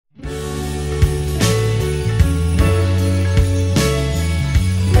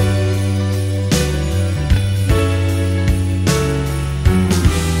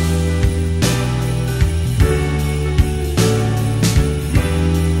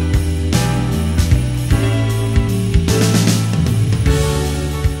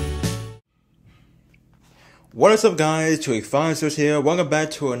What is up, guys? 285 here. Welcome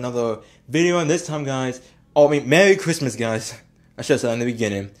back to another video, and this time, guys, Merry Christmas, guys. I should have said in the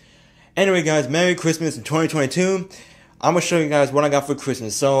beginning. Anyway, guys, Merry Christmas in 2022. I'm gonna show you guys what I got for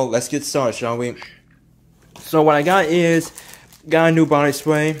Christmas. So let's get started, shall we? So what I got is got a new body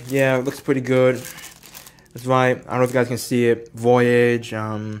spray. Yeah, it looks pretty good. That's right. I don't know if you guys can see it. Voyage.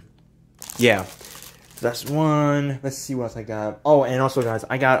 Yeah. So that's one. Let's see what else I got. Oh, and also, guys,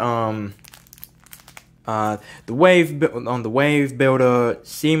 I got the Wave Builder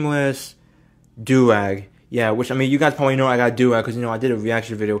Seamless Do-Rag. Yeah, which, I mean, you guys probably know I got Do-Rag because, you know, I did a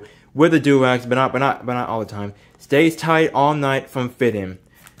reaction video with the Do-Rags, but not all the time. Stays tight all night from fitting.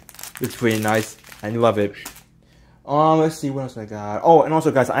 It's pretty nice. I love it. Let's see what else I got. Oh, and also,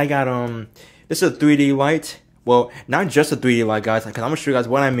 guys, I got this is a 3D light. Well, not just a 3D light, guys, because I'm gonna show you guys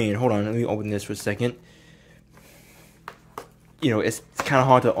what I mean. Hold on, let me open this for a second. You know, it's kind of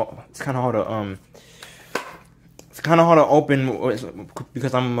hard to open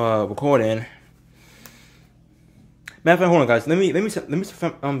because I'm recording. Matter of fact, hold on, guys. Let me set my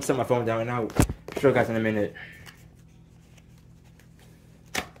phone down, and I'll show you guys in a minute.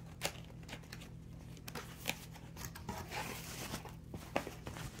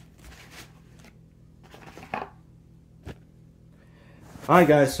 Alright,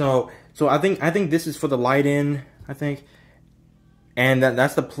 guys. So I think this is for the light in. I think, and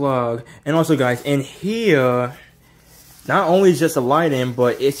that's the plug. And also, guys, in here, not only is just a light in,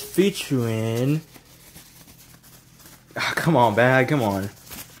 but it's featuring. Oh, come on, bag, come on.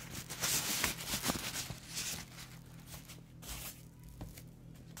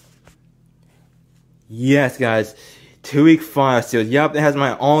 Yes, guys, 2-week fire seal. Yup, it has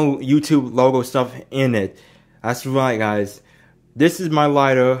my own YouTube logo stuff in it. That's right, guys. This is my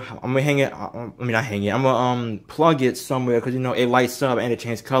lighter. I'm gonna hang it. I mean, not hang it. I'm gonna plug it somewhere because, you know, it lights up and it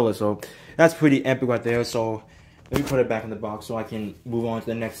changes color. So that's pretty epic right there. So let me put it back in the box so I can move on to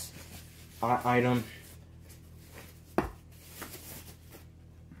the next item.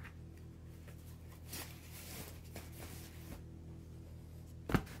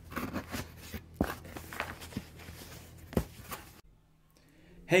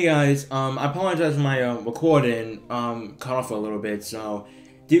 Hey guys, I apologize for my recording cut off for a little bit, so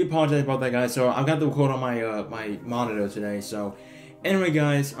do apologize about that, guys. So I've got the record on my my monitor today. So anyway,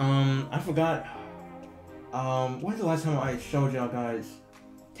 guys, I forgot when's the last time I showed y'all, guys?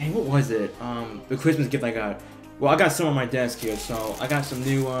 Dang, what was it? The Christmas gift I got. Well, I got some on my desk here, so I got some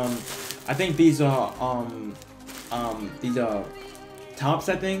new I think these are tops,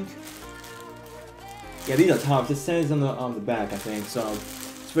 I think. Yeah, these are tops. It says on the back, I think. So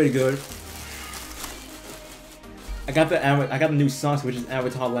pretty good. I got the new socks, which is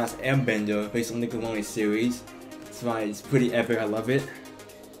Avatar: Last Airbender, based on Nickelodeon series. That's right, it's pretty epic. I love it.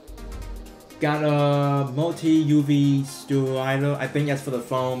 Got a multi UV sterilizer. I think that's for the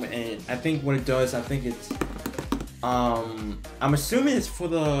foam, and I think what it does, I think it's I'm assuming it's for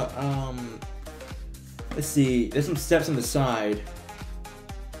the let's see. There's some steps on the side.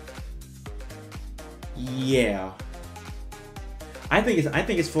 Yeah. I think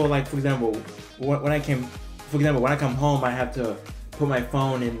it's for, like, for example, when I come home, I have to put my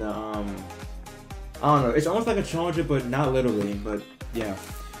phone in the I don't know. It's almost like a charger, but not literally. But yeah.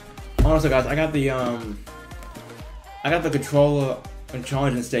 Also, guys, I got the controller and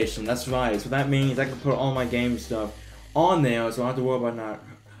charging station. That's right. So that means I can put all my game stuff on there, so I don't have to worry about not.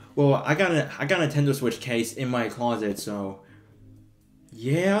 Well, I got a Nintendo Switch case in my closet, so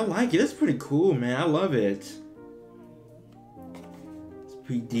yeah, I like it. It's pretty cool, man. I love it.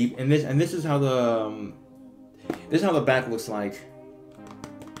 Pretty deep, and this is how the back looks like.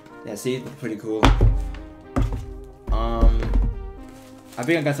 Yeah, see, it's pretty cool. I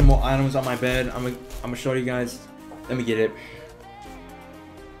think I got some more items on my bed. I'm gonna show you guys. Let me get it.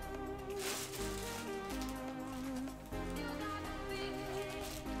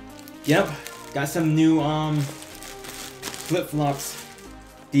 Yep, got some new flip-flops.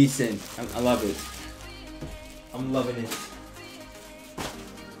 Decent. I love it. I'm loving it.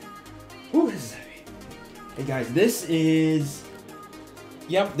 Ooh, this is heavy. Hey guys, this is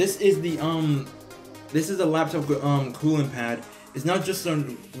the laptop cooling pad. It's not just a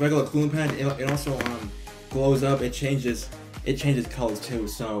regular cooling pad. It also glows up. It changes colors too.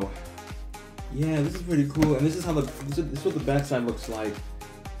 So yeah, this is pretty cool. And this is what the backside looks like.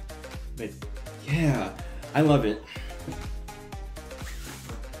 But yeah, I love it.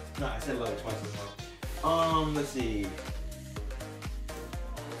 No, I said love it twice as well. Let's see.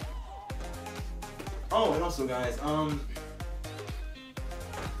 Oh, and also, guys,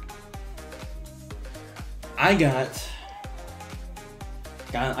 I got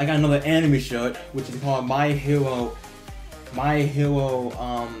I got another anime shirt, which is called My Hero. I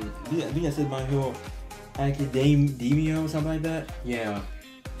think I said My Hero Academia or something like that. Yeah.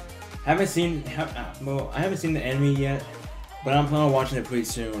 I haven't seen the anime yet, but I'm planning on watching it pretty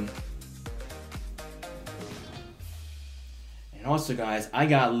soon. And also, guys, I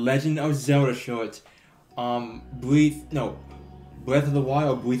got Legend of Zelda shorts. Breath of the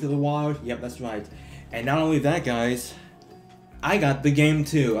Wild, or Breath of the Wild. Yep, that's right. And not only that, guys, I got the game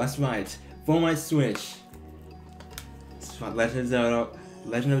too. That's right, for my Switch. That's right, Legend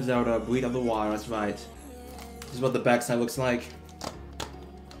of Zelda, Breath of the Wild. That's right. This is what the backside looks like.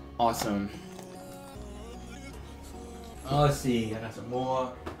 Awesome. Let's see. I got some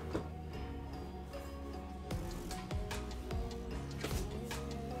more.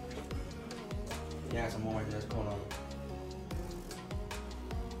 Yeah, some more. Let's hold on.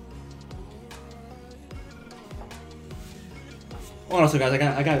 Also, guys,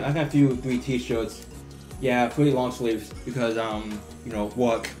 I got a few 3 t-shirts. Yeah, pretty long sleeves because you know,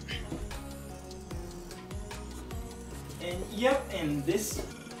 work. And yep, and this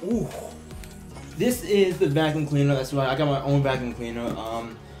is the vacuum cleaner. That's right, I got my own vacuum cleaner.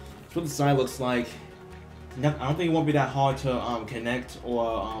 That's what the side looks like. I don't think it won't be that hard to connect,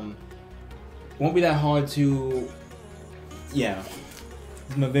 or won't be that hard to, yeah.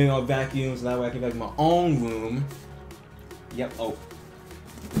 This is my big old vacuum, so that way I can vacuum my own room. Yep. Oh,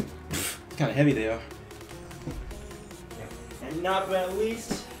 kind of heavy there. And not but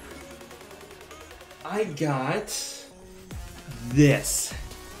least, I got this,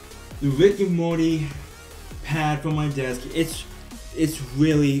 the Rick and Morty pad for my desk. It's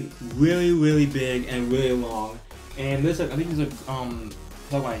really big and really long. And there's I think there's a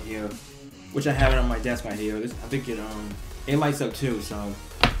plug right here, which I have it on my desk right here. I think it lights up too. So,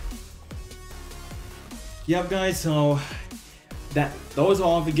 yep, guys. So those are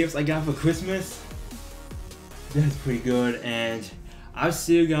all the gifts I got for Christmas. That's pretty good, and I'll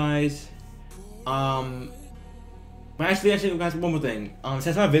see you guys. But actually, guys, one more thing.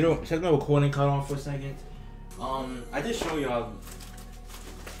 Since my recording cut off for a second, I did show you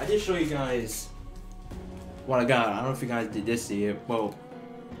guys what I got. I don't know if you guys did see it. Well,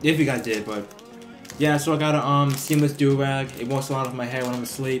 if you guys did, but yeah. So I got a seamless do-rag. It won't slide off my hair when I'm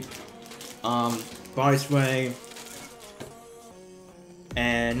asleep. Body spray.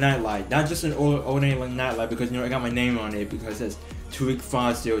 And nightlight, not just an ordinary nightlight, because you know I got my name on it because it says Tariq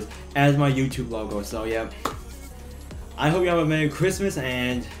Foster as my YouTube logo. So yeah, I hope you have a Merry Christmas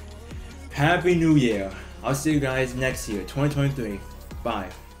and Happy New Year. I'll see you guys next year, 2023. Bye.